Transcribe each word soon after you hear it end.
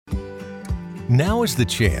Now is the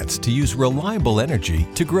chance to use reliable energy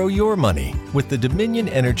to grow your money with the Dominion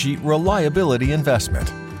Energy Reliability Investment.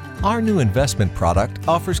 Our new investment product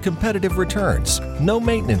offers competitive returns, no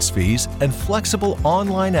maintenance fees, and flexible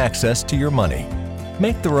online access to your money.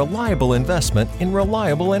 Make the reliable investment in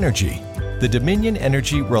reliable energy. The Dominion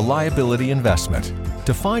Energy Reliability Investment.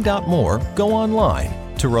 To find out more, go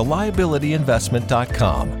online to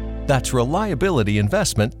reliabilityinvestment.com. That's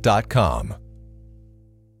reliabilityinvestment.com.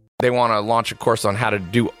 They want to launch a course on how to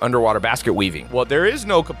do underwater basket weaving. Well, there is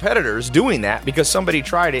no competitors doing that because somebody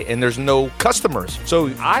tried it and there's no customers.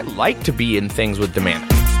 So I like to be in things with demand.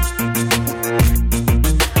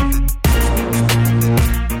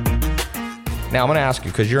 Now I'm going to ask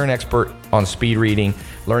you, because you're an expert on speed reading,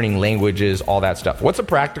 learning languages, all that stuff. What's a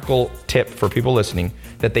practical tip for people listening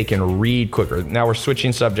that they can read quicker? Now we're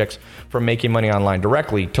switching subjects from making money online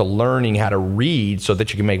directly to learning how to read so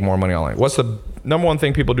that you can make more money online. What's the number one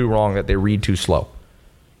thing people do wrong that they read too slow?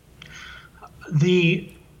 The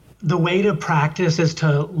way to practice is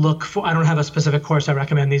to look for, I don't have a specific course I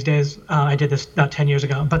recommend these days. I did this about 10 years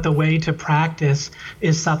ago. But the way to practice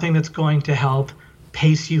is something that's going to help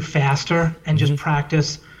pace you faster and just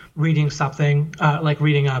practice reading something like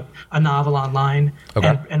reading a novel online,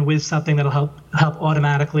 and with something that'll help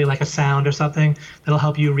automatically, like a sound or something that'll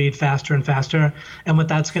help you read faster and faster. And what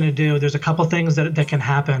that's going to do, there's a couple things that can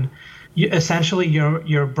happen. Essentially,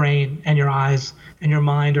 your brain and your eyes and your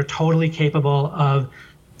mind are totally capable of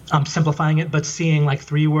simplifying it, but seeing like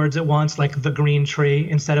 3 words at once, like the green tree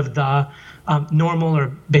instead of the. Normal, or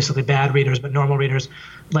basically bad readers, but normal readers,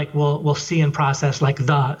 like will see and process like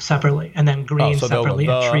the separately, and then green separately,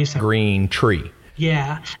 and tree separately. Green tree.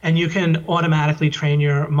 Yeah, and you can automatically train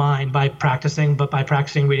your mind by practicing, but by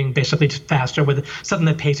practicing reading basically faster with something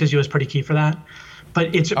that paces you is pretty key for that.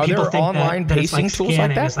 But it's Are people there think online that it's pacing like tools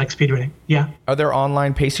scanning, like that? it's like speed reading. Yeah. Are there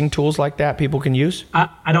online pacing tools like that people can use?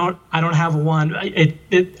 I don't have one.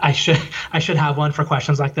 I should have one for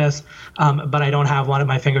questions like this, but I don't have one at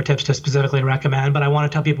my fingertips to specifically recommend. But I want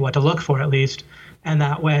to tell people what to look for at least, and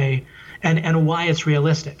that way, and why it's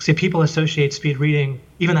realistic. See, people associate speed reading.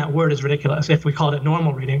 Even that word is ridiculous. If we called it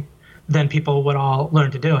normal reading, then people would all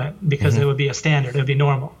learn to do it because it would be a standard. It would be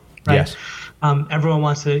normal, right? Yes. Everyone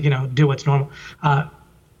wants to, do what's normal.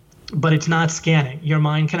 But it's not scanning. Your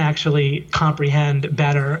mind can actually comprehend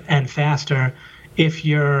better and faster if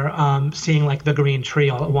you're seeing like the green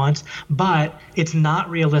tree all at once. But it's not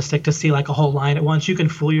realistic to see like a whole line at once. You can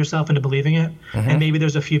fool yourself into believing it. And maybe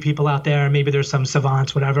there's a few people out there, maybe there's some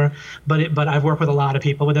savants, whatever. But I've worked with a lot of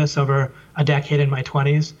people with this over a decade in my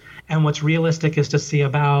 20s. And what's realistic is to see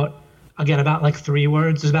about like 3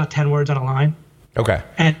 words. There's about 10 words on a line. Okay.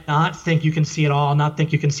 And not think you can see it all, not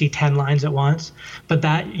think you can see 10 lines at once, but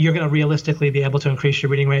that you're going to realistically be able to increase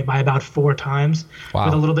your reading rate by about 4 times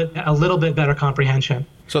with a little bit better comprehension.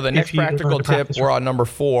 So the next practical tip, we're on number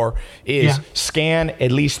 4, is scan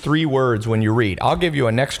at least 3 words when you read. I'll give you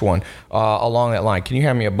a next one along that line. Can you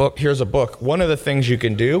hand me a book? Here's a book. One of the things you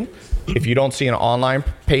can do if you don't see an online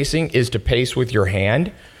pacing is to pace with your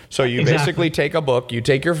hand. So you basically take a book, you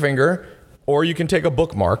take your finger, or you can take a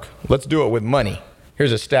bookmark. Let's do it with money.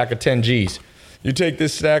 Here's a stack of 10 G's. You take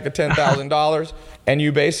this stack of $10,000 and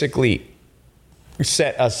you basically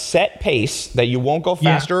set a set pace that you won't go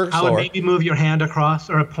faster or slower. I would maybe move your hand across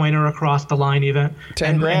or a pointer across the line even.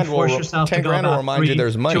 10 grand will remind you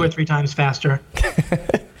there's money. 2 or 3 times faster.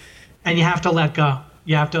 And you have to let go.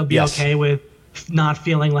 You have to be okay with not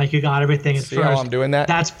feeling like you got everything at first. See how I'm doing that?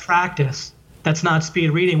 That's practice. That's not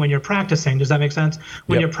speed reading when you're practicing. Does that make sense?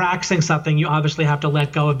 When you're practicing something, you obviously have to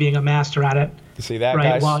let go of being a master at it. You see that, right?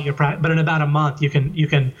 guys? While you're but in about a month, you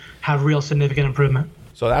can have real significant improvement.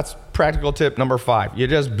 So that's practical tip number 5. You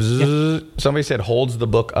just somebody said holds the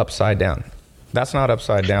book upside down. That's not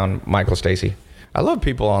upside down, Michael Stacy. I love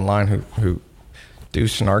people online who do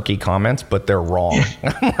snarky comments, but they're wrong.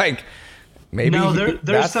 I'm like, maybe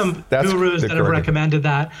there's some gurus that have recommended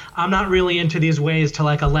that. I'm not really into these ways to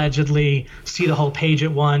like allegedly see the whole page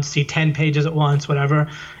at once, see 10 pages at once, whatever.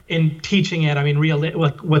 In teaching it, I mean,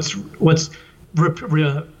 what's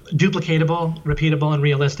duplicatable, repeatable, and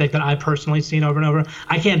realistic that I've personally seen over and over.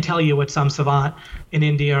 I can't tell you what some savant in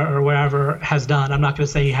India or wherever has done. I'm not going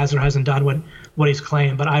to say he has or hasn't done what he's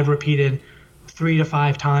claimed, but I've repeated 3 to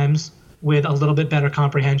 5 times with a little bit better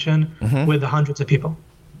comprehension with hundreds of people.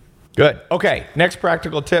 Good. Okay, next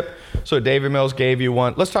practical tip. So David Mills gave you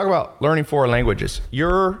one. Let's talk about learning 4 languages.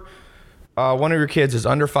 One of your kids is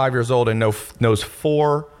under 5 years old and knows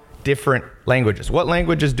 4 different languages. What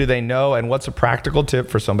languages do they know, and what's a practical tip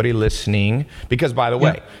for somebody listening? Because, by the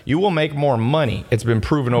way, you will make more money. It's been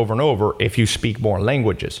proven over and over if you speak more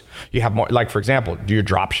languages. You have more, like, for example, do you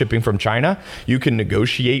drop shipping from China? You can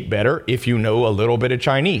negotiate better if you know a little bit of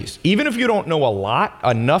Chinese. Even if you don't know a lot,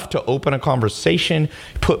 enough to open a conversation,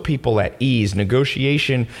 put people at ease.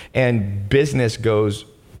 Negotiation and business goes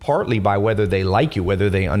partly by whether they like you, whether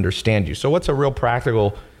they understand you. So what's a real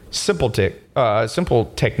practical simple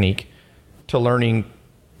technique to learning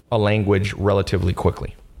a language relatively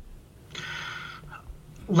quickly?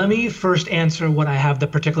 Let me first answer what I have the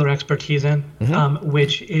particular expertise in,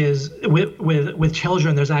 which is with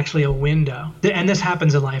children. There's actually a window, and this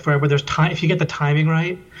happens in life where there's time. If you get the timing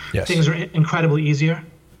right, things are incredibly easier.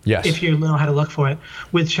 Yes. If you know how to look for it.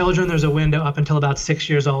 With children, there's a window up until about 6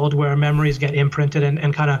 years old where memories get imprinted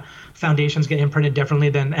and kind of foundations get imprinted differently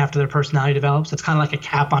than after their personality develops. It's kind of like a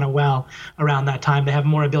cap on a well around that time. They have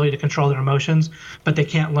more ability to control their emotions, but they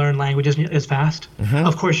can't learn languages as fast.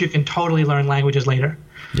 Of course, you can totally learn languages later.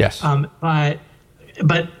 Yes.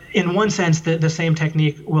 But in one sense, the same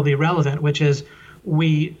technique will be relevant, which is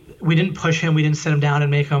we didn't push him. We didn't sit him down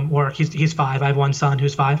and make him work. He's 5. I have one son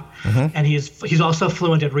who's 5, and he's also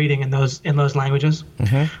fluent at reading in those languages.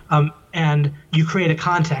 And you create a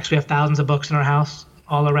context. We have thousands of books in our house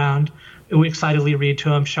all around. We excitedly read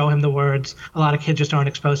to him, show him the words. A lot of kids just aren't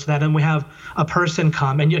exposed to that. And we have a person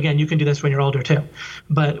come, and again, you can do this when you're older too.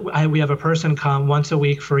 But we have a person come once a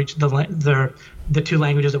week for each the 2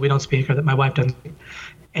 languages that we don't speak or that my wife doesn't speak.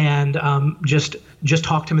 And just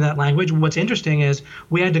talk to him in that language. What's interesting is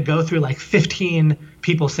we had to go through like 15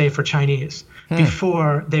 people, say, for Chinese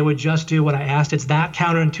before they would just do what I asked. It's that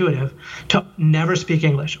counterintuitive to never speak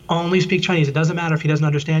English, only speak Chinese. It doesn't matter if he doesn't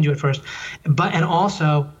understand you at first. And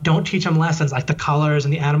also don't teach him lessons like the colors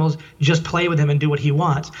and the animals. Just play with him and do what he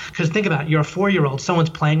wants. Because think about it, you're a 4-year-old, someone's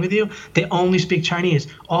playing with you, they only speak Chinese.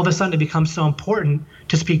 All of a sudden it becomes so important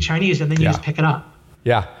to speak Chinese, and then you just pick it up.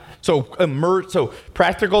 Yeah. So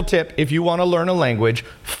practical tip, if you want to learn a language,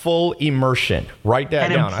 full immersion. Write that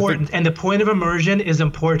down. And the point of immersion is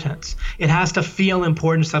importance. It has to feel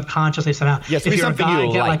important subconsciously somehow. Yes, if you're a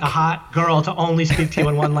guy, get like a hot girl to only speak to you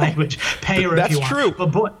in one language. Pay her if you want. That's true.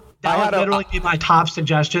 But boy, that would literally be my top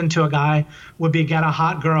suggestion to a guy would be get a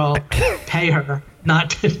hot girl, pay her,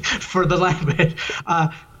 not for the language.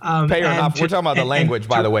 Pay or not. We're talking about the language,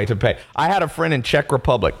 by the way, to pay. I had a friend in Czech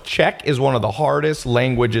Republic. Czech is one of the hardest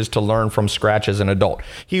languages to learn from scratch as an adult.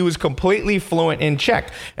 He was completely fluent in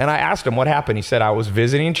Czech. And I asked him what happened. He said, I was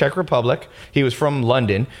visiting Czech Republic. He was from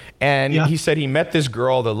London. And he said he met this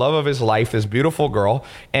girl, the love of his life, this beautiful girl.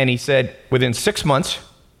 And he said within 6 months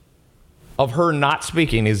of her not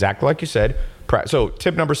speaking, exactly like you said. So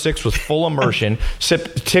tip number 6 was full immersion.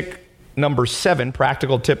 Number 7,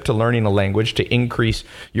 practical tip to learning a language to increase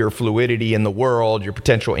your fluidity in the world, your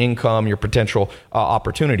potential income, your potential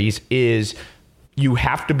opportunities is you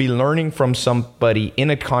have to be learning from somebody in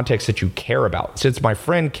a context that you care about. Since my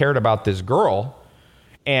friend cared about this girl,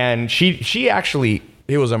 and she actually,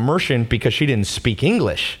 it was immersion because she didn't speak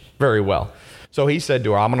English very well. So he said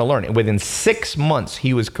to her, I'm going to learn it. Within 6 months,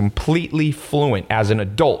 he was completely fluent as an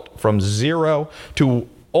adult from 0 to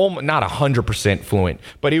not 100% fluent,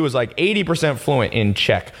 but he was like 80% fluent in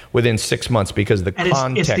Czech within 6 months because the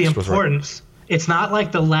context it's the was importance. Right. It's not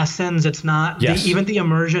like the lessons. It's not even the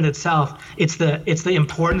immersion itself. It's the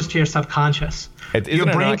importance to your subconscious. Your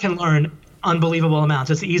brain can learn unbelievable amounts.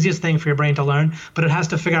 It's the easiest thing for your brain to learn, but it has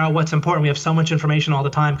to figure out what's important. We have so much information all the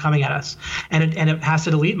time coming at us, and it has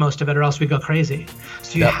to delete most of it, or else we go crazy.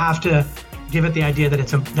 So you have to give it the idea that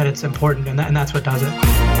it's important, and that's what does it.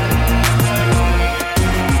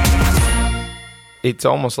 It's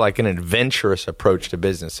almost like an adventurous approach to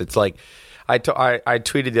business. It's like I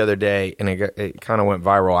tweeted the other day, and it kind of went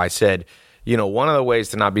viral. I said, one of the ways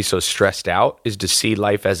to not be so stressed out is to see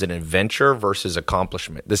life as an adventure versus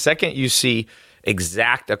accomplishment. The second you see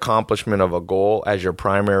exact accomplishment of a goal as your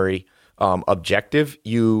primary objective,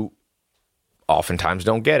 you oftentimes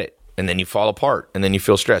don't get it, and then you fall apart, and then you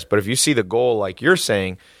feel stressed. But if you see the goal, like you're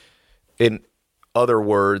saying, in other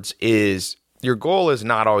words, is your goal is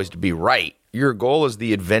not always to be right. Your goal is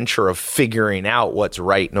the adventure of figuring out what's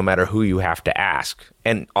right, no matter who you have to ask.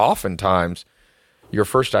 And oftentimes, your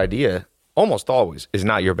first idea, almost always, is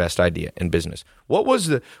not your best idea in business. What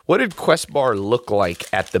did Quest Bar look like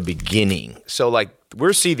at the beginning? So, like,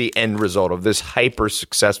 we'll see the end result of this hyper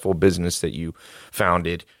successful business that you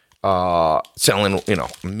founded, selling,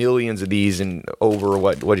 millions of these in over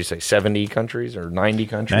what do you say, 70 countries or 90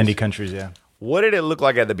 countries? 90 countries, yeah. what did it look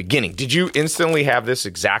like at the beginning? Did you instantly have this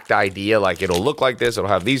exact idea, like it'll look like this, it'll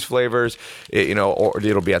have these flavors, or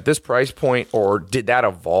it'll be at this price point, or did that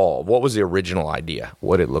evolve? What was the original idea?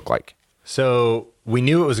 What did it look like? So we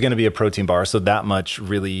knew it was going to be a protein bar, so that much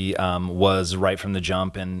really was right from the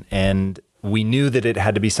jump, and we knew that it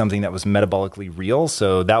had to be something that was metabolically real.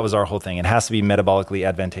 So that was our whole thing. It has to be metabolically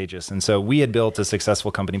advantageous. And so we had built a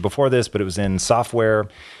successful company before this, but it was in software.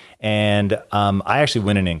 And I actually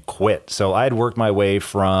went in and quit. So I had worked my way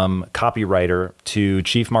from copywriter to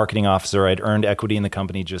chief marketing officer. I'd earned equity in the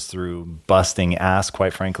company just through busting ass,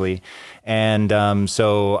 quite frankly. And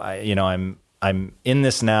so I'm in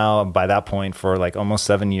this now by that point for like almost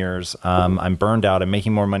 7 years. I'm burned out. I'm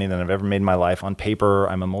making more money than I've ever made in my life. On paper,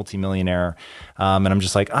 I'm a multimillionaire. And I'm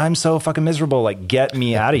just like, I'm so fucking miserable. Like, get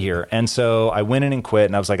me out of here. And so I went in and quit.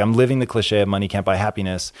 And I was like, I'm living the cliche of money can't buy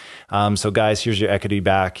happiness. So guys, here's your equity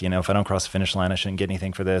back. If I don't cross the finish line, I shouldn't get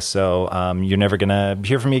anything for this. So you're never going to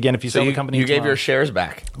hear from me again if you sell the company. You gave your shares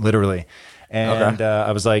back. Literally. And okay.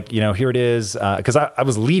 I was like, here it is. Because I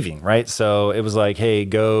was leaving, right? So it was like, hey,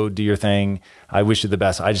 go do your thing. I wish you the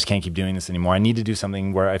best. I just can't keep doing this anymore. I need to do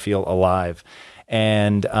something where I feel alive.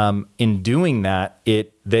 And in doing that,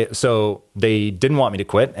 they didn't want me to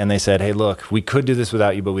quit. And they said, hey, look, we could do this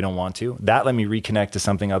without you, but we don't want to. That let me reconnect to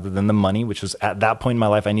something other than the money, which was at that point in my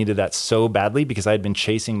life, I needed that so badly because I had been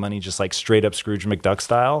chasing money just like straight up Scrooge McDuck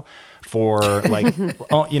style for like,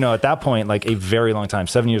 at that point, like a very long time.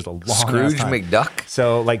 7 years, a long Scrooge time. McDuck?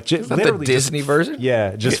 So like, is that the Disney version?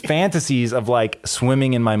 Yeah, just fantasies of like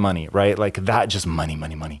swimming in my money, right? Like that, just money.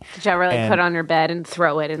 Did you ever put on your bed and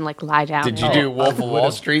throw it and like lie down? Did you do Wolf of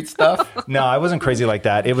Wall Street stuff? No, I wasn't crazy like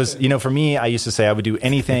that. It was, for me, I used to say I would do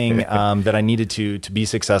anything that I needed to be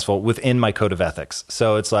successful within my code of ethics.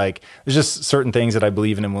 So it's like, there's just certain things that I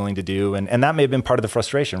believe in and willing to do. And that may have been part of the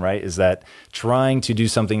frustration, right? Is that trying to do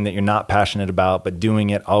something that you're not passionate about, but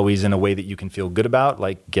doing it always in a way that you can feel good about,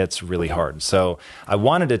 like gets really hard. So I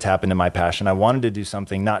wanted to tap into my passion. I wanted to do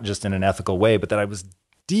something not just in an ethical way, but that I was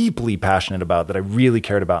deeply passionate about, that I really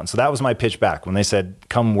cared about. And so that was my pitch back when they said,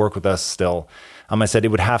 come work with us still. I said it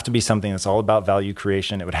would have to be something that's all about value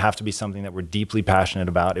creation. It would have to be something that we're deeply passionate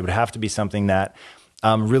about. It would have to be something that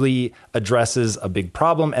really addresses a big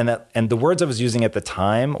problem. And the words I was using at the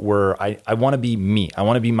time were, I want to be me. I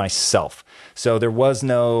want to be myself. So there was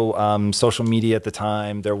no social media at the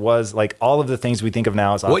time. There was like all of the things we think of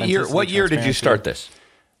now as authenticity. What year did you start this?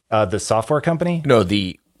 The software company? No,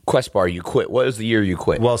 the Quest bar you quit. What was the year you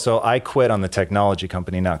quit? Well, so I quit on the technology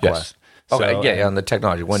company, not Quest. Okay, on the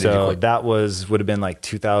technology. When did you quit? That would have been like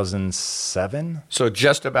 2007. So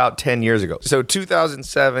just about 10 years ago. So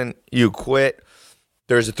 2007, you quit.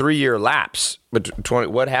 There's a 3-year lapse. But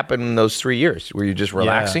what happened in those 3 years? Were you just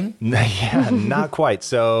relaxing? Yeah, not quite.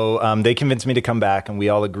 So they convinced me to come back, and we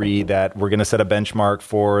all agree that we're going to set a benchmark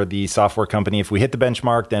for the software company. If we hit the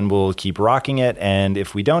benchmark, then we'll keep rocking it. And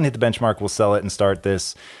if we don't hit the benchmark, we'll sell it and start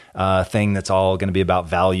this thing that's all going to be about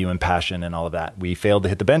value and passion and all of that. We failed to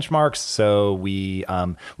hit the benchmarks, so we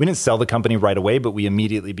didn't sell the company right away, but we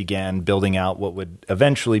immediately began building out what would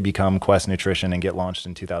eventually become Quest Nutrition and get launched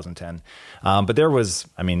in 2010. But there was,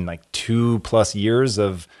 like 2+ years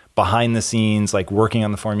of behind the scenes, like working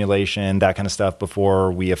on the formulation, that kind of stuff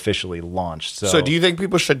before we officially launched. So do you think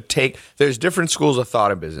people should there's different schools of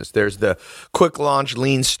thought in business. There's the quick launch,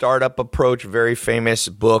 lean startup approach, very famous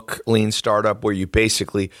book, Lean Startup, where you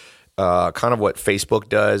basically kind of what Facebook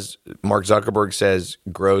does. Mark Zuckerberg says,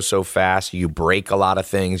 grow so fast, you break a lot of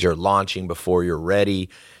things, you're launching before you're ready.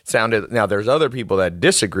 Now, there's other people that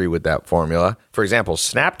disagree with that formula. For example,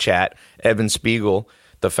 Snapchat, Evan Spiegel,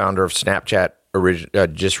 the founder of Snapchat,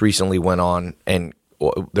 just recently went on, and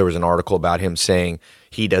there was an article about him saying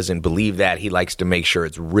he doesn't believe that. He likes to make sure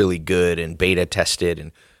it's really good and beta tested.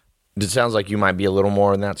 And it sounds like you might be a little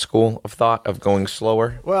more in that school of thought of going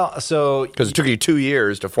slower. Well, so because it took you 2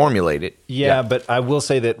 years to formulate it. Yeah, but I will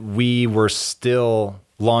say that we were still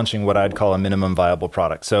launching what I'd call a minimum viable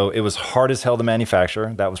product. So it was hard as hell to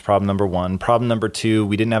manufacture. That was problem number one. Problem number two,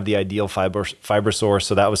 we didn't have the ideal fiber source.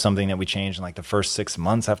 So that was something that we changed in like the first 6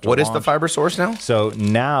 months after launch. What is the fiber source now? So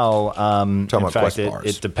now, in fact,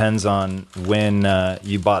 it depends on when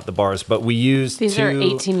you bought the bars. But we used These are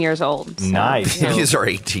 18 years old. So. Nice. Yeah. These are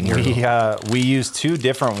 18 years old. We used 2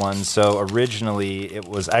 different ones. So originally it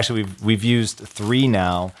was, actually we've used 3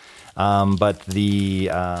 now. But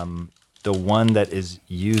the one that is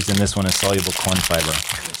used in this one is soluble corn fiber.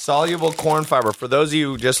 Soluble corn fiber. For those of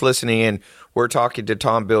you just listening in, we're talking to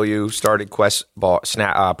Tom Bilyeu, started Quest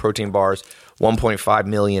protein bars. 1.5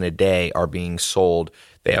 million a day are being sold.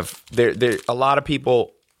 They have a lot of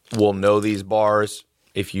people will know these bars.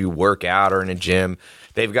 if you work out or in a gym.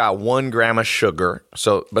 They've got 1 gram of sugar,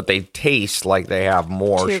 but they taste like they have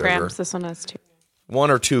more 2 sugar. grams. This one has 2.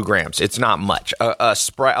 1 or 2 grams. It's not much.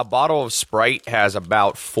 A bottle of Sprite has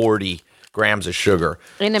about 40 grams of sugar.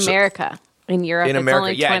 In America. In Europe, it's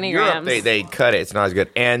only 20 in Europe, grams. they cut it. It's not as good.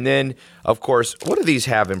 And then, of course, what do these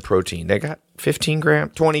have in protein? They got 15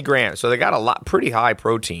 grams, 20 grams. So they got a lot, pretty high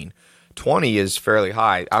protein. 20 is fairly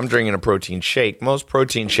high. I'm drinking a protein shake. Most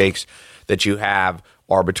protein shakes that you have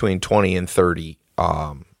are between 20 and 30,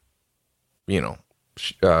 grams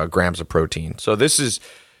of protein.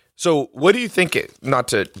 So what do you think, not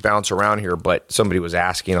to bounce around here, but somebody was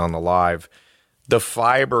asking on the live, the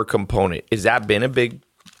fiber component, has that been a big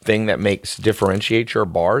thing that differentiates your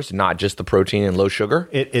bars, not just the protein and low sugar?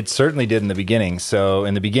 It certainly did in the beginning. So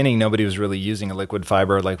in the beginning, nobody was really using a liquid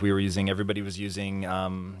fiber like we were using. Everybody was using, a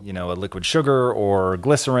liquid sugar or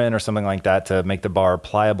glycerin or something like that to make the bar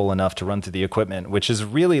pliable enough to run through the equipment, which is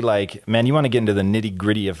really like, man, you want to get into the nitty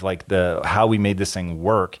gritty of like how we made this thing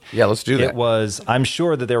work. Yeah, let's do that. I'm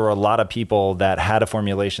sure that there were a lot of people that had a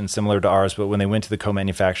formulation similar to ours, but when they went to the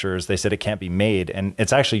co-manufacturers, they said it can't be made. And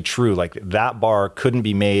it's actually true. Like that bar couldn't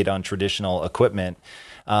be made on traditional equipment.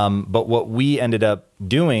 But what we ended up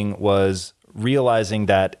doing was realizing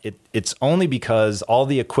that it's only because all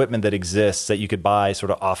the equipment that exists that you could buy sort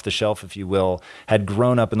of off the shelf, if you will, had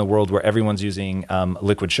grown up in the world where everyone's using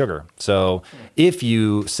liquid sugar. So if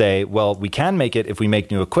you say, well, we can make it if we make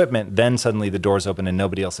new equipment, then suddenly the doors open and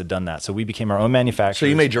nobody else had done that. So we became our own manufacturer. So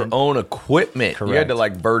you made your own equipment. Correct. You had to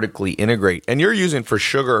like vertically integrate. And you're using for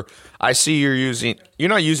sugar, I see you're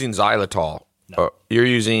not using xylitol. No. You're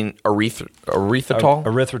using erythritol?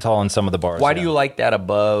 Erythritol in some of the bars. Why do you like that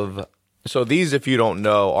above? So these, if you don't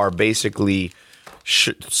know, are basically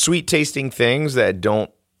sweet tasting things that don't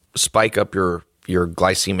spike up your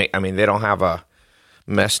glycemic. I mean, they don't have a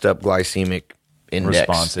messed up glycemic index.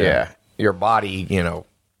 Response, yeah. Your body,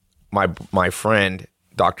 my friend,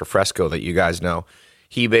 Dr. Fresco, that you guys know,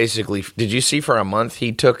 he basically, did you see for a month,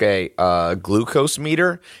 he took a glucose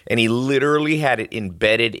meter and he literally had it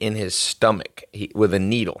embedded in his stomach with a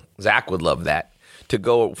needle. Zach would love that. To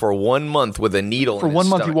go for 1 month with a needle for in his 1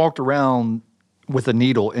 month, stomach. he walked around with a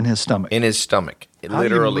needle in his stomach. It How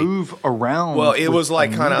literally do you move around? Well, it with was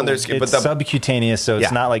like a kind of under needle? his skin, It's but subcutaneous, so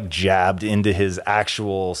it's not like jabbed into his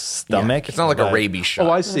actual stomach. it's not like a rabies shot.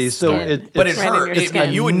 Oh, I see. So But it Right in hurt. your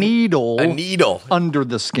skin. You would needle, a needle under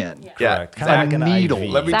the skin. Yeah, Correct. Kind of like an needle. IV.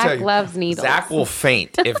 Let me Zach tell you, loves needles. Zach will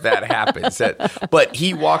faint if that happens. But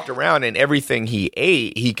he walked around and everything he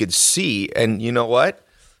ate, he could see. And you know what?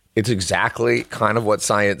 It's exactly kind of what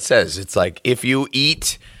science says. It's like if you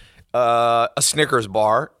eat a Snickers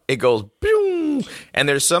bar, it goes boom. And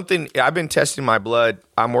there's something, I've been testing my blood.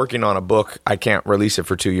 I'm working on a book. I can't release it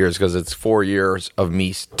for 2 years because it's 4 years of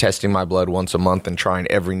me testing my blood once a month and trying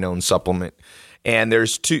every known supplement. And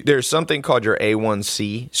there's something called your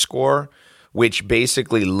A1C score, which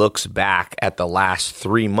basically looks back at the last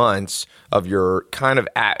 3 months of your kind of,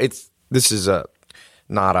 this is a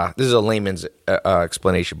layman's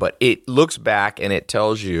explanation, but it looks back and it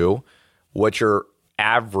tells you what your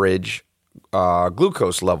average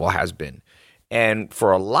glucose level has been. And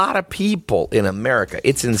for a lot of people in America,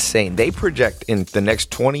 it's insane. They project in the next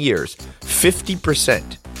 20 years,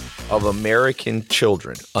 50% of American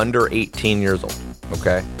children under 18 years old,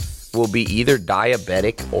 okay, will be either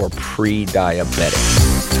diabetic or pre-diabetic.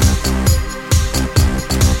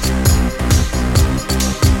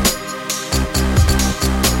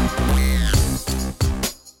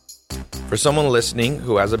 For someone listening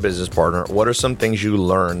who has a business partner, what are some things you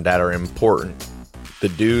learned that are important? The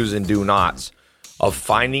do's and do nots of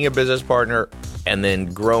finding a business partner and then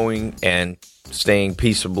growing and staying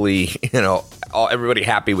peaceably, everybody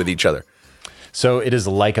happy with each other. So it is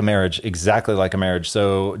like a marriage, exactly like a marriage.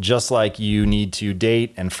 So just like you need to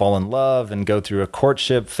date and fall in love and go through a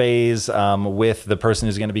courtship phase with the person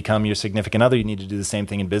who's going to become your significant other, you need to do the same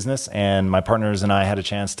thing in business. And my partners and I had a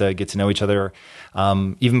chance to get to know each other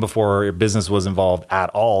even before business was involved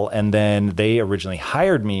at all. And then they originally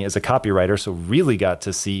hired me as a copywriter, so really got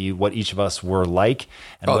to see what each of us were like.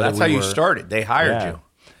 And that's how you started. They hired you.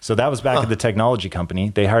 So that was back at the technology company.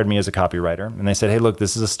 They hired me as a copywriter, and they said, hey, look,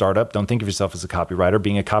 this is a startup. Don't think of yourself as a copywriter.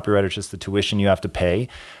 Being a copywriter is just the tuition you have to pay.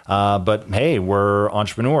 But hey, we're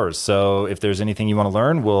entrepreneurs. So if there's anything you want to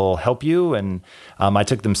learn, we'll help you. And I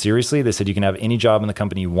took them seriously. They said, you can have any job in the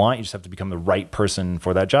company you want. You just have to become the right person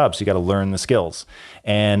for that job. So you got to learn the skills.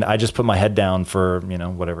 And I just put my head down for,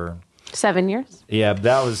 whatever. 7 years? Yeah,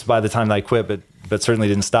 that was by the time that I quit, but certainly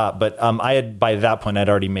didn't stop. But by that point, I'd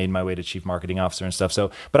already made my way to chief marketing officer and stuff.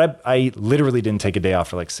 So, but I literally didn't take a day off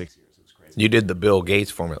for like 6 years. It was crazy. You did the Bill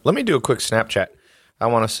Gates formula. Let me do a quick Snapchat. I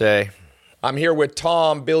want to say I'm here with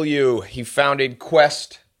Tom Bilyeu. He founded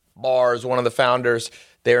Quest Bars, one of the founders.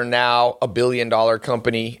 They're now a $1 billion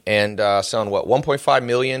company and selling, 1.5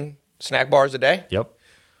 million snack bars a day? Yep.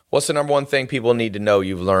 What's the number one thing people need to know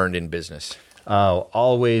you've learned in business?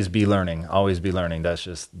 Always be learning. Always be learning. That's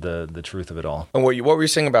just the truth of it all. And what were you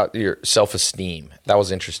saying about your self-esteem? That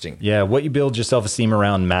was interesting. Yeah, what you build your self-esteem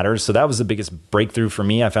around matters. So that was the biggest breakthrough for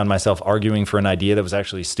me. I found myself arguing for an idea that was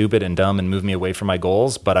actually stupid and dumb and moved me away from my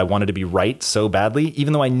goals, but I wanted to be right so badly.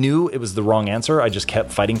 Even though I knew it was the wrong answer, I just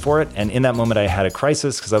kept fighting for it. And in that moment, I had a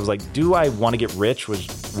crisis because I was like, do I want to get rich, which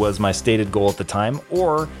was my stated goal at the time,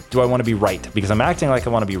 or do I want to be right? Because I'm acting like I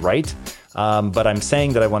want to be right, but I'm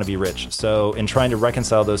saying that I want to be rich. So in trying to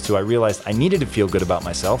reconcile those two, I realized I needed to feel good about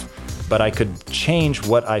myself, but I could change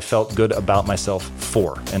what I felt good about myself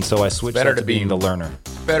for. And so I switched to being the learner.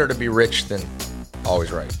 Better to be rich than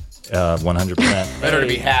always right. 100%. Better to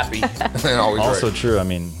be happy than always also right. true. I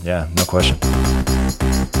mean, yeah, no question.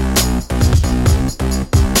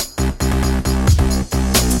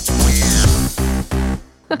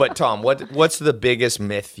 But Tom, what's the biggest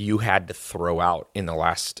myth you had to throw out in the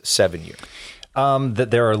last 7 years? That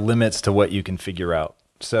there are limits to what you can figure out.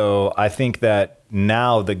 So I think that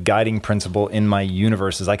now the guiding principle in my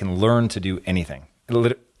universe is I can learn to do anything.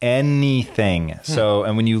 Anything. So,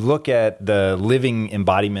 and when you look at the living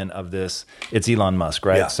embodiment of this, it's Elon Musk,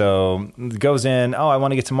 right? Yeah. So it goes in, I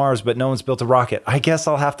want to get to Mars, but no one's built a rocket. I guess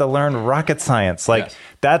I'll have to learn rocket science.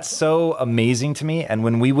 That's so amazing to me. And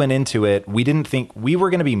when we went into it, we didn't think we were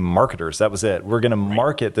going to be marketers. That was it. We're going to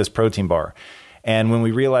market this protein bar. And when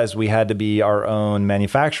we realized we had to be our own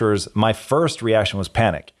manufacturers, my first reaction was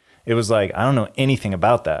panic. It was like, I don't know anything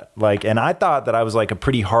about that. And I thought that I was like a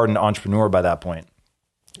pretty hardened entrepreneur by that point.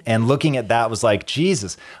 And looking at that was like,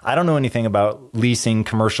 Jesus, I don't know anything about leasing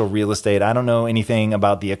commercial real estate. I don't know anything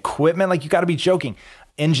about the equipment. You got to be joking.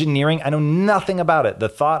 Engineering, I know nothing about it. The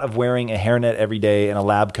thought of wearing a hairnet every day and a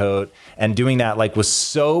lab coat and doing that was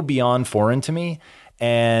so beyond foreign to me.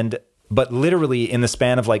 But literally in the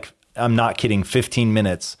span of I'm not kidding, 15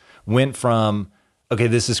 minutes, went from, okay,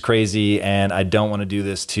 this is crazy and I don't want to do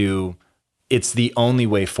this, to it's the only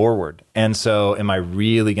way forward. And so am I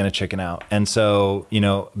really going to chicken out? And so,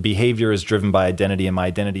 behavior is driven by identity, and my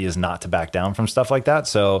identity is not to back down from stuff like that.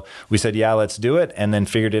 So we said, yeah, let's do it. And then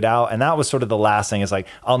figured it out. And that was sort of the last thing. It's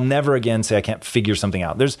I'll never again say I can't figure something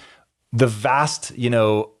out. There's the vast,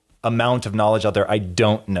 amount of knowledge out there I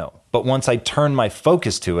don't know. But once I turn my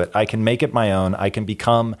focus to it, I can make it my own. I can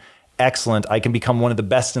become excellent. I can become one of the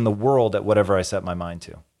best in the world at whatever I set my mind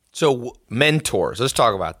to. So mentors, let's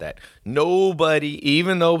talk about that. Nobody,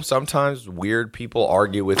 even though sometimes weird people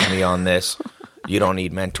argue with me on this, you don't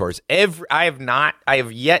need mentors. I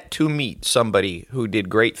have yet to meet somebody who did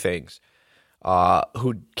great things,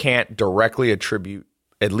 who can't directly attribute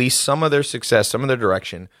at least some of their success, some of their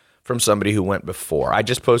direction from somebody who went before. I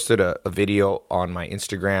just posted a video on my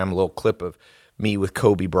Instagram, a little clip of me with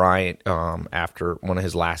Kobe Bryant after one of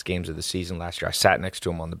his last games of the season last year. I sat next to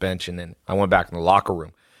him on the bench, and then I went back in the locker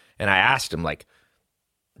room. And I asked him,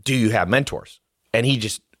 do you have mentors? And he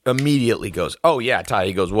just immediately goes, oh, yeah, Ty.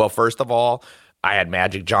 He goes, well, first of all, I had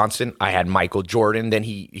Magic Johnson. I had Michael Jordan. Then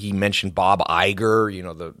he mentioned Bob Iger,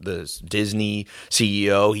 the Disney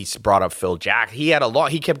CEO. He brought up Phil Jackson.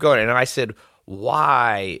 He kept going. And I said,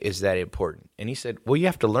 why is that important? And he said, well, you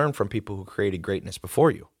have to learn from people who created greatness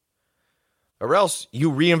before you, or else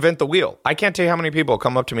you reinvent the wheel. I can't tell you how many people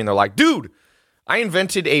come up to me and they're like, dude, I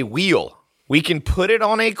invented a wheel. We can put it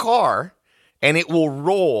on a car and it will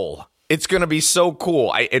roll. It's going to be so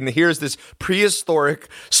cool. And here's this prehistoric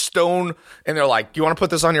stone. And they're like, you want to put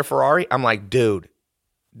this on your Ferrari? I'm like, dude,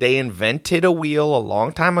 they invented a wheel a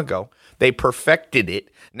long time ago. They perfected it.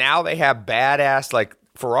 Now they have badass,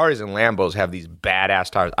 Ferraris and Lambos have these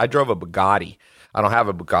badass tires. I drove a Bugatti. I don't have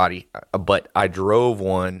a Bugatti, but I drove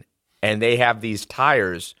one, and they have these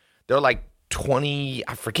tires. They're 20,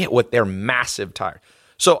 I forget what, they're massive tires.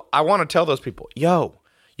 So I want to tell those people,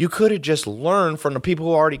 you could have just learned from the people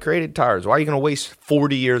who already created tires. Why are you going to waste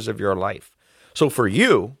 40 years of your life? So for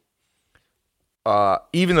you,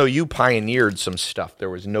 even though you pioneered some stuff,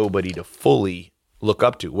 there was nobody to fully look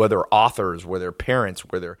up to, whether authors, whether parents,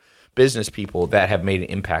 whether business people that have made an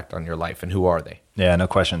impact on your life. And who are they? Yeah, no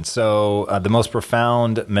question. So the most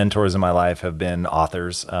profound mentors in my life have been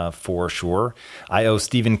authors, for sure. I owe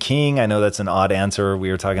Stephen King, I know that's an odd answer.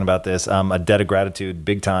 We were talking about this, a debt of gratitude,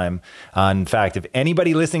 big time. In fact, if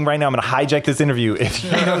anybody listening right now, I'm going to hijack this interview. If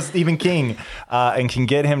you know Stephen King and can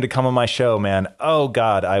get him to come on my show, man, oh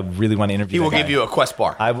God, I really want to interview him. He will give you a Quest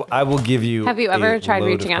bar. I will give you. Have you ever tried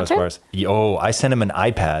reaching out to him? Oh, I sent him an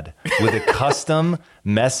iPad with a custom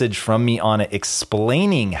message from me on it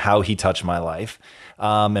explaining how he touched my life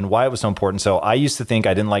and why it was so important. So I used to think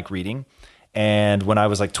I didn't like reading. And when I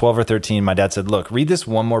was like 12 or 13, my dad said, look, read this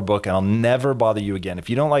one more book and I'll never bother you again. If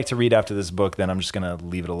you don't like to read after this book, then I'm just going to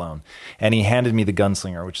leave it alone. And he handed me The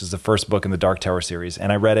Gunslinger, which is the first book in the Dark Tower series.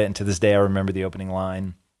 And I read it. And to this day, I remember the opening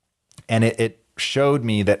line. And it showed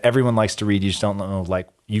me that everyone likes to read. You just don't know,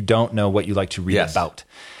 you don't know what you like to read about.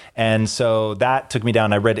 And so that took me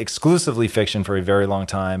down. I read exclusively fiction for a very long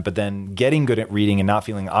time, but then getting good at reading and not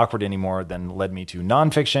feeling awkward anymore then led me to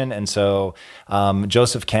nonfiction. And so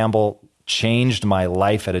Joseph Campbell changed my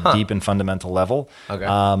life at a deep and fundamental level.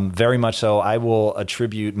 Okay. Very much so. I will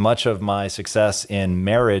attribute much of my success in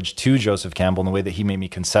marriage to Joseph Campbell in the way that he made me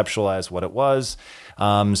conceptualize what it was.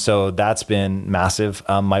 So that's been massive.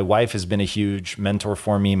 My wife has been a huge mentor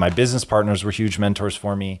for me. My business partners were huge mentors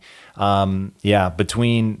for me.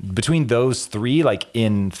 Between those three, like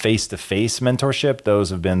in face-to-face mentorship, those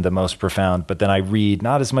have been the most profound. But then I read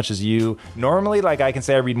not as much as you. Normally, like I can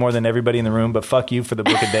say I read more than everybody in the room, but fuck you for the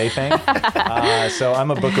book a day thing. So I'm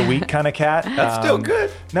a book a week kind of cat. That's still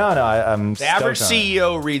good. I'm the average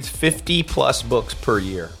CEO reads 50 plus books per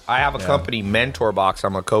year. I have a company, MentorBox.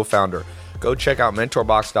 I'm a co-founder. Go check out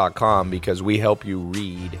mentorbox.com because we help you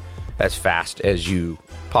read as fast as you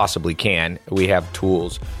possibly can. We have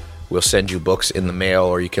tools. We'll send you books in the mail,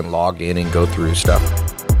 or you can log in and go through stuff.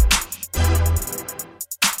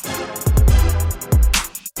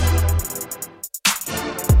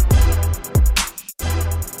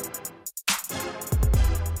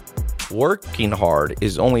 Working hard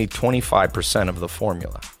is only 25% of the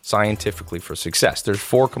formula scientifically for success. There's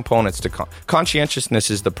 4 components to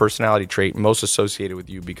conscientiousness is the personality trait most associated with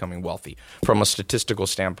you becoming wealthy from a statistical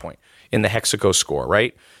standpoint in the Hexaco score,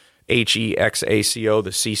 right? HEXACO,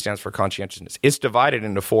 the C stands for conscientiousness. It's divided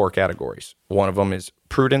into 4 categories. One of them is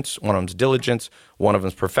prudence, one of them is diligence, one of them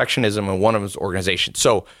is perfectionism, and one of them is organization.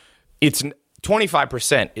 So it's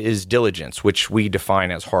 25% is diligence, which we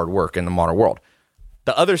define as hard work in the modern world.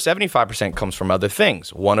 The other 75% comes from other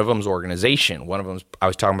things. One of them is organization. One of them is, I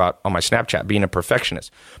was talking about on my Snapchat, being a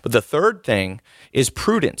perfectionist. But the third thing is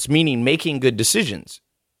prudence, meaning making good decisions.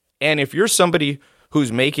 And if you're somebody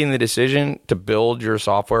who's making the decision to build your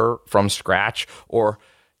software from scratch or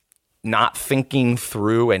not thinking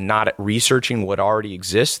through and not researching what already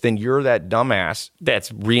exists, then you're that dumbass that's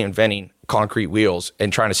reinventing concrete wheels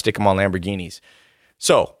and trying to stick them on Lamborghinis.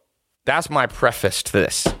 So that's my preface to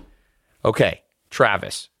this. Okay.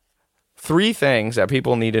 Travis, 3 things that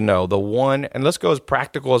people need to know. The one, and let's go as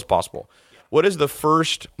practical as possible. What is the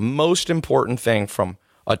first most important thing from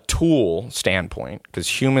a tool standpoint,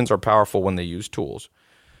 because humans are powerful when they use tools,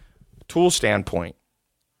 tool standpoint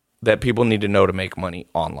that people need to know to make money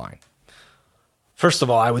online? First of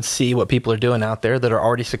all, I would see what people are doing out there that are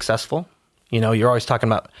already successful. You know, you're always talking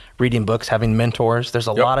about reading books, having mentors. There's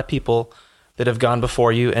a lot of people that have gone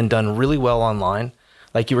before you and done really well online.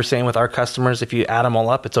 Like you were saying with our customers, if you add them all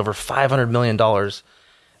up, it's over $500 million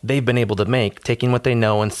they've been able to make taking what they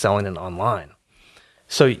know and selling it online.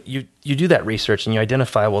 So you do that research and you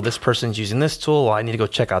identify, well, this person's using this tool, well, I need to go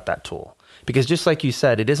check out that tool. Because just like you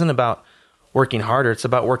said, it isn't about working harder, it's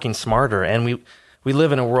about working smarter. And we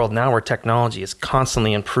live in a world now where technology is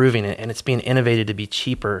constantly improving and it's being innovated to be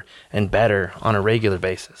cheaper and better on a regular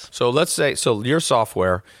basis. So let's say, your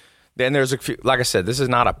software, then there's a few, like I said, this is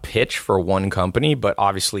not a pitch for one company, but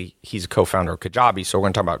obviously he's a co-founder of Kajabi, so we're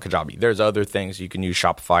going to talk about Kajabi. There's other things you can use: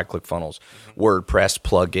 Shopify, ClickFunnels, WordPress,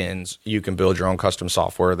 plugins. You can build your own custom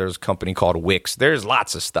software. There's a company called Wix. There's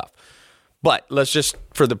lots of stuff. But let's just,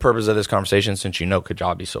 for the purpose of this conversation, since you know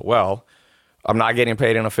Kajabi so well, I'm not getting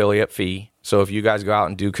paid an affiliate fee. So if you guys go out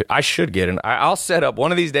and do, I should get I'll set up,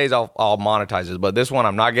 one of these days I'll monetize this, but this one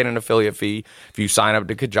I'm not getting an affiliate fee if you sign up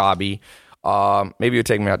to Kajabi. Maybe you'll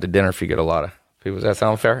take me out to dinner if you get a lot of people. Does that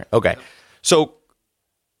sound fair? Okay. So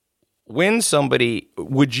when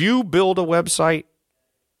would you build a website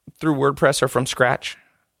through WordPress or from scratch?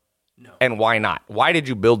 No. And why not? Why did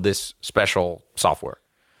you build this special software?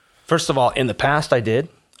 First of all, in the past I did.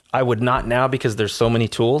 I would not now because there's so many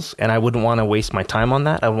tools and I wouldn't want to waste my time on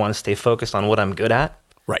that. I would want to stay focused on what I'm good at.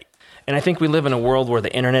 Right. And I think we live in a world where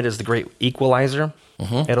the internet is the great equalizer.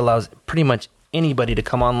 Mm-hmm. It allows pretty much anybody to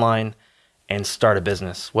come online and start a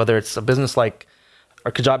business, whether it's a business like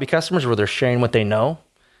our Kajabi customers where they're sharing what they know.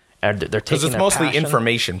 And they're taking because it's mostly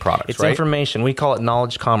information products, it's right? information. We call it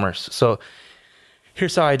knowledge commerce. So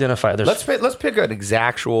here's how I identify. Let's pick an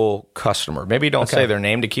actual customer. Maybe don't say their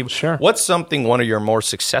name to keep. Sure. What's something one of your more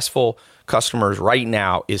successful customers right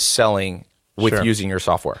now is selling with using your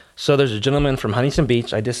software? So there's a gentleman from Huntington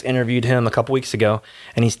Beach. I just interviewed him a couple weeks ago,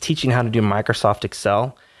 and he's teaching how to do Microsoft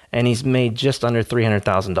Excel, and he's made just under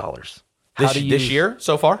 $300,000. This year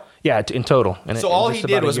so far? Yeah, in total. So all he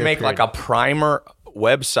did was make like a primer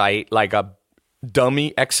website, like a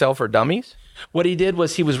dummy Excel for dummies? What he did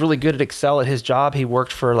was he was really good at Excel at his job. He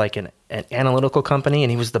worked for like an analytical company, and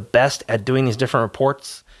he was the best at doing these different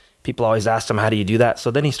reports. People always asked him, how do you do that? So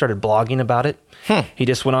then he started blogging about it. He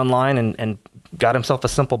just went online and got himself a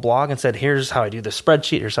simple blog and said, here's how I do this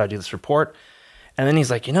spreadsheet. Here's how I do this report. And then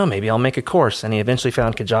he's like, maybe I'll make a course. And he eventually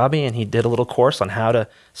found Kajabi, and he did a little course on how to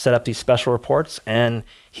set up these special reports. And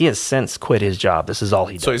he has since quit his job. This is all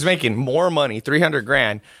he does. So he's making more money,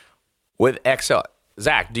 $300,000 with Excel.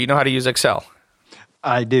 Zach, do you know how to use Excel?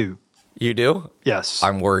 I do. You do? Yes.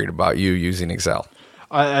 I'm worried about you using Excel.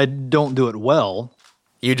 I don't do it well.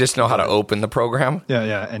 You just know how to open the program?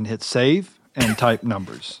 Yeah, and hit save and type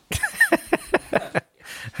numbers.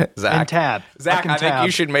 Zach, and tab. Zach, I think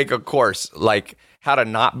you should make a course like how to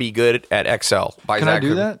not be good at Excel by Can Zach. I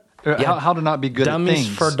do that? Yeah. How to not be good dummies at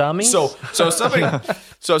things. for dummies?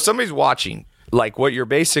 So somebody's watching. Like what you're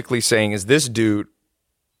basically saying is this dude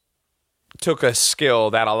took a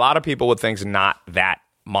skill that a lot of people would think is not that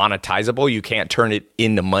monetizable. You can't turn it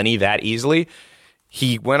into money that easily.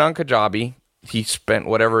 He went on Kajabi. He spent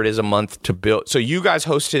whatever it is a month to build. So you guys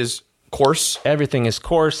host his course? Everything, his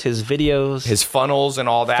course, his videos, his funnels and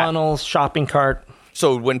all that? Funnels, shopping cart.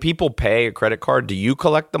 So when people pay a credit card, do you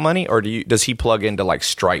collect the money or does he plug into like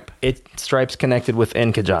Stripe? Stripe's connected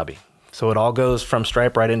within Kajabi. So it all goes from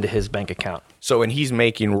Stripe right into his bank account. So, and he's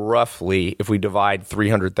making roughly, if we divide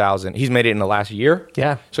 300,000, he's made it in the last year?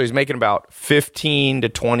 Yeah. So he's making about 15 to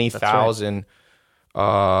 20,000,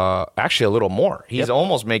 actually a little more. He's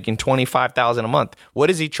almost making 25,000 a month. What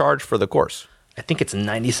does he charge for the course? I think it's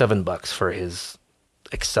 $97 for his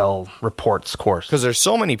Excel reports course. Because there's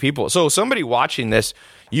so many people. So somebody watching this,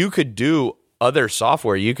 you could do other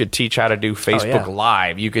software. You could teach how to do Facebook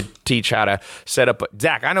Live. You could teach how to set up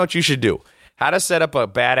Zach, I know what you should do. How to set up a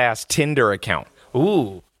badass Tinder account.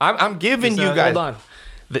 Ooh. I'm giving you guys. Hold on.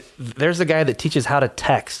 There's a guy that teaches how to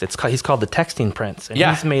text. He's called the Texting Prince, and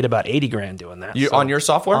he's made about $80,000 doing that. On your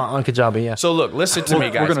software? On Kajabi, yeah. So look, listen to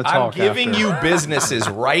me, guys. We're gonna talk I'm giving after. you businesses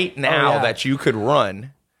right now that you could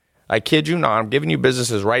run. I kid you not. I'm giving you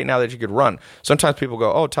businesses right now that you could run. Sometimes people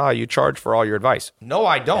go, "Oh, Ty, you charge for all your advice." No,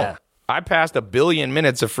 I don't. Yeah. I passed 1 billion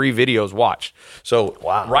minutes of free videos watched. So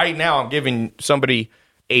right now, I'm giving somebody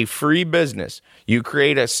a free business. You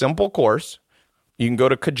create a simple course. You can go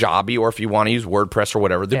to Kajabi, or if you want to use WordPress or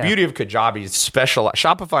whatever. The beauty of Kajabi is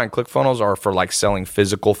Shopify and ClickFunnels are for like selling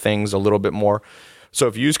physical things a little bit more. So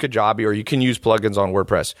if you use Kajabi, or you can use plugins on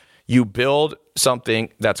WordPress, you build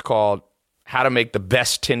something that's called how to make the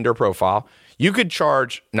best Tinder profile. You could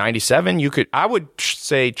charge $97. I would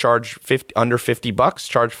say charge under $50,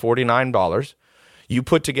 charge $49. You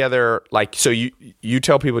put together you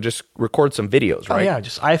tell people just record some videos, right? Oh yeah,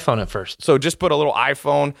 just iPhone it first. So just put a little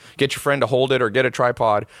iPhone, get your friend to hold it or get a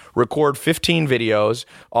tripod, record 15 videos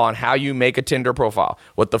on how you make a Tinder profile,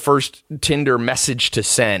 what the first Tinder message to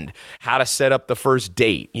send, how to set up the first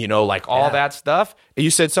date, all that stuff.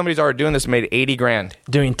 You said somebody's already doing this, made $80,000.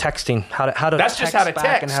 Doing texting, how to That's just how to back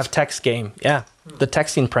text and have text game. Yeah, the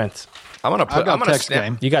Texting Prince. I'm gonna text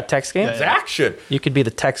game. You got text game? Zach should. You could be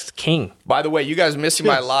the text king. By the way, you guys missing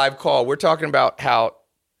my live call. We're talking about how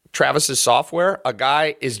Travis's software, a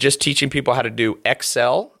guy is just teaching people how to do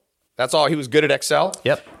Excel. That's all. He was good at Excel.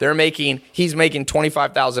 Yep. He's making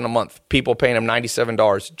 $25,000 a month. People paying him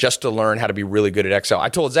 $97 just to learn how to be really good at Excel. I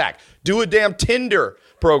told Zach, do a damn Tinder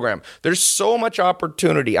program. There's so much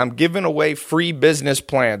opportunity. I'm giving away free business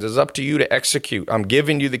plans. It's up to you to execute. I'm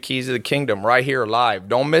giving you the keys of the kingdom right here live.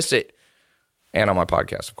 Don't miss it. And on my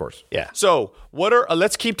podcast, of course. Yeah. So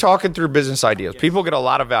let's keep talking through business ideas. People get a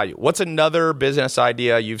lot of value. What's another business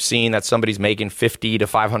idea you've seen that somebody's making $50,000 to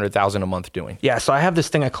 $500,000 a month doing? Yeah, so I have this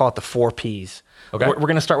thing, I call it the 4 Ps. Okay. We're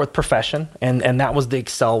going to start with profession, and that was the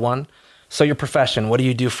Excel one. So your profession, what do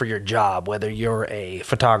you do for your job? Whether you're a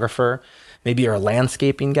photographer, maybe you're a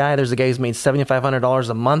landscaping guy. There's a guy who's made $7,500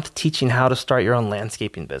 a month teaching how to start your own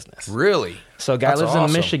landscaping business. Really? So a guy lives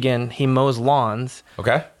in Michigan. He mows lawns.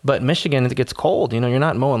 Okay. But Michigan, it gets cold. You're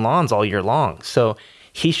not mowing lawns all year long. So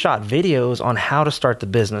he shot videos on how to start the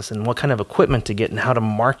business and what kind of equipment to get and how to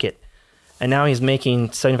market. And now he's making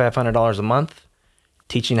 $7,500 a month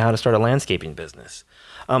teaching how to start a landscaping business.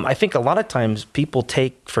 I think a lot of times people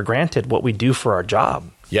take for granted what we do for our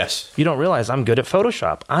job. Yes. You don't realize I'm good at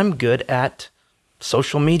Photoshop. I'm good at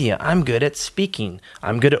social media. I'm good at speaking.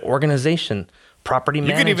 I'm good at organization, property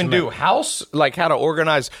management. You could even do house, like how to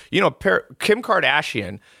organize. You know, Kim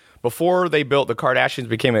Kardashian, before they built, the Kardashians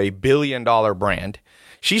became a $1 billion brand.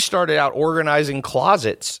 She started out organizing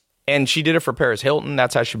closets, and she did it for Paris Hilton.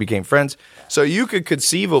 That's how she became friends. So you could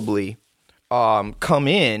conceivably come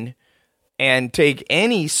in and take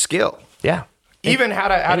any skill. Yeah. Even how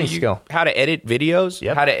to edit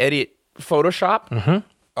videos, how to edit Photoshop.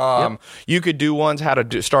 Mm-hmm. You could do ones how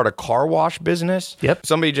to start a car wash business. Yep.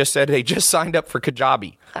 Somebody just said they just signed up for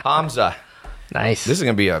Kajabi. Hamza. Nice. This is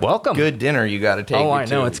going to be a good dinner you got to take. Oh, I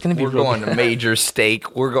know. It's going to be We're going to Major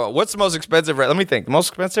Steak. We're going. What's the most expensive? Let me think. The most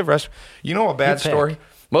expensive restaurant. You know a bad story?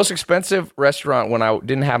 Most expensive restaurant when I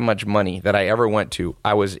didn't have much money that I ever went to.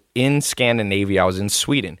 I was in Scandinavia. I was in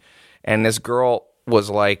Sweden. And this girl was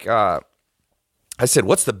like, I said,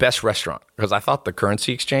 what's the best restaurant? Because I thought the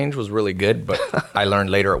currency exchange was really good, but I learned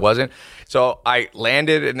later it wasn't. So I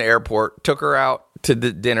landed in the airport, took her out to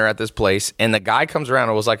the dinner at this place, and the guy comes around.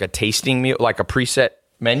 It was like a tasting meal, like a preset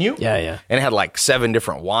menu. Yeah, yeah. And it had like 7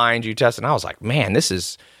 different wines you test. And I was like, man, this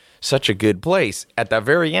is such a good place. At the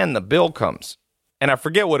very end, the bill comes. And I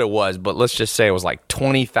forget what it was, but let's just say it was like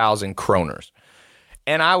 20,000 kroners.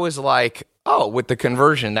 And I was like, oh, with the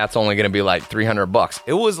conversion, that's only going to be like $300.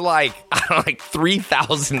 It was like, I don't know, like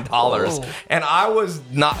 $3,000. Oh. And I was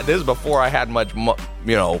not, this is before I had much,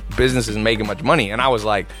 businesses making much money. And I was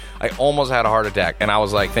like, I almost had a heart attack. And I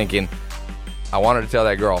was like thinking, I wanted to tell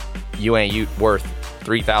that girl, you ain't worth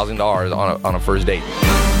 $3,000 on a first date.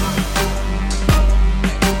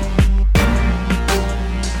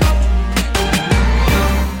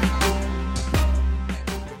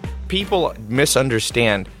 People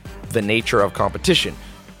misunderstand the nature of competition.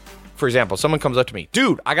 For example, someone comes up to me,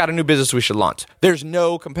 dude, I got a new business we should launch. There's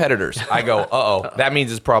no competitors. I go, that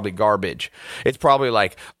means it's probably garbage. It's probably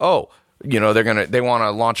like, they want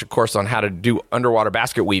to launch a course on how to do underwater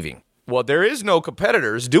basket weaving. Well, there is no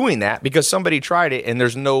competitors doing that because somebody tried it and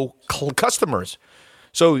there's no customers.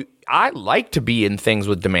 So I like to be in things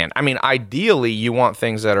with demand. I mean, ideally, you want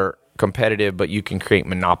things that are competitive, but you can create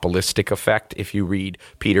monopolistic effect if you read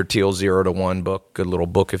Peter Thiel's 0 to 1 book. Good little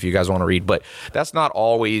book if you guys want to read, but that's not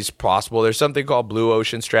always possible. There's something called blue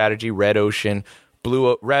ocean strategy, red ocean.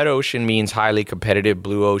 Red ocean means highly competitive.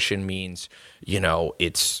 Blue ocean means,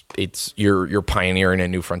 it's you're pioneering a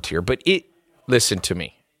new frontier. But listen to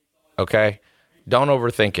me, okay? Don't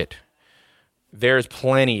overthink it. There's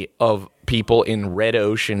plenty of people in red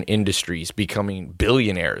ocean industries becoming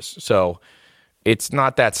billionaires. So it's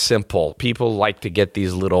not that simple. People like to get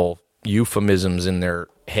these little euphemisms in their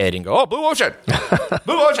head and go, oh, blue ocean,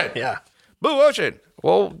 blue ocean, yeah, blue ocean.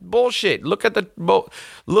 Well, bullshit. Look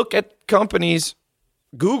at companies.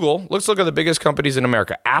 Google. Let's look at the biggest companies in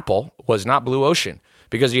America. Apple was not blue ocean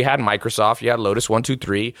because you had Microsoft, you had Lotus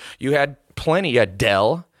 123, you had plenty. You had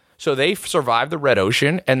Dell. So they survived the red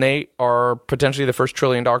ocean, and they are potentially the first $1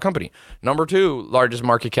 trillion company. Number 2 largest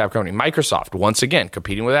market cap company, Microsoft. Once again,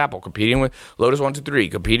 competing with Apple, competing with Lotus 123,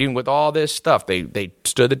 competing with all this stuff. They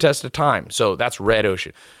stood the test of time. So that's red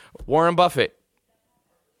ocean. Warren Buffett,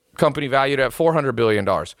 company valued at $400 billion.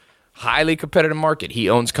 Highly competitive market.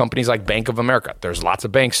 He owns companies like Bank of America. There's lots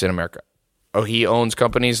of banks in America. He owns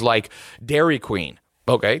companies like Dairy Queen.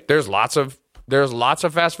 Okay, there's lots of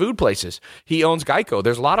fast food places. He owns Geico.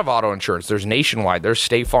 There's a lot of auto insurance. There's Nationwide. There's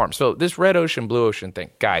State Farm. So this red ocean, blue ocean thing,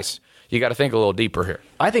 guys, you got to think a little deeper here.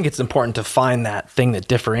 I think it's important to find that thing that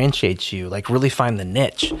differentiates you, like really find the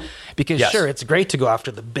niche. Because sure, it's great to go after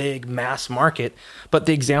the big mass market, but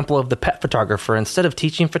the example of the pet photographer, instead of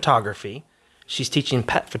teaching photography, she's teaching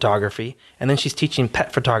pet photography, and then she's teaching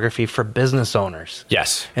pet photography for business owners.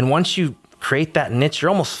 Yes. And once you create that niche, you're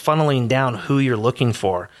almost funneling down who you're looking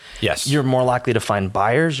for. Yes. You're more likely to find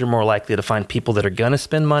buyers. You're more likely to find people that are going to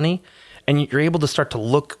spend money. And you're able to start to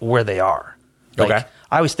look where they are. Okay.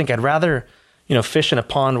 I always think I'd rather, fish in a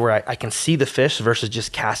pond where I can see the fish versus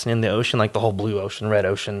just casting in the ocean, like the whole blue ocean, red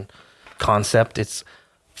ocean concept. It's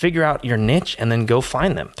figure out your niche and then go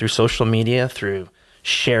find them through social media, through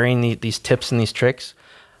sharing these tips and these tricks.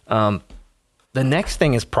 The next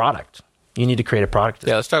thing is product. You need to create a product.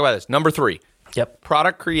 Yeah, let's talk about this. Number 3. Yep.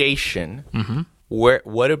 Product creation. Mm-hmm.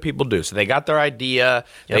 What do people do? So they got their idea.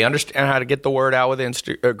 Yep. They understand how to get the word out with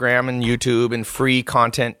Instagram and YouTube and free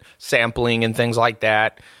content sampling and things like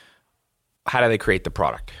that. How do they create the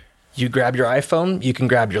product? You grab your iPhone. You can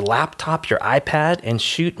grab your laptop, your iPad, and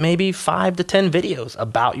shoot maybe 5 to 10 videos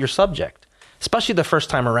about your subject, especially the first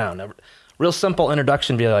time around. real simple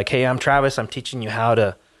introduction, be like, hey, I'm Travis. I'm teaching you how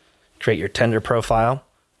to create your Tinder profile.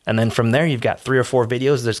 And then from there, you've got 3 or 4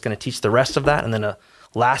 videos that's going to teach the rest of that. And then a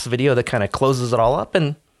last video that kind of closes it all up.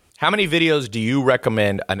 And how many videos do you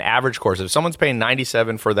recommend an average course? If someone's paying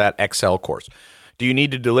 $97 for that Excel course, do you need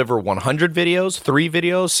to deliver 100 videos, 3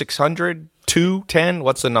 videos, 600, 2, 10?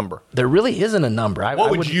 What's the number? There really isn't a number. What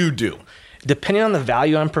would you do? Depending on the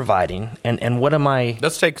value I'm providing and what am I...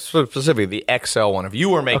 Let's take specifically the Excel one. If you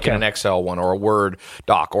were making an Excel one or a Word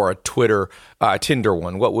doc or a Tinder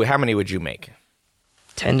one, how many would you make?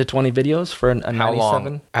 10 to 20 videos for a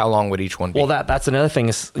 97. How long would each one be? Well, that's another thing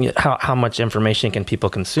is how much information can people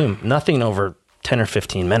consume? Nothing over 10 or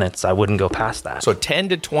 15 minutes. I wouldn't go past that. So 10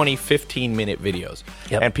 to 20 15-minute videos.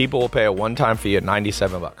 Yep. And people will pay a one-time fee at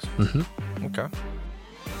 $97. Mm-hmm. Okay.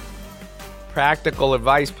 Practical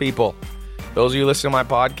advice, people. Those of you listening to my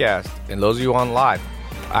podcast and those of you on live,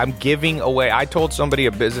 I'm giving away. I told somebody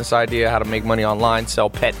a business idea, how to make money online, sell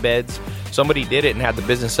pet beds. Somebody did it and had the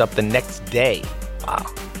business up the next day.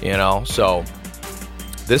 Wow. So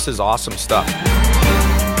this is awesome stuff.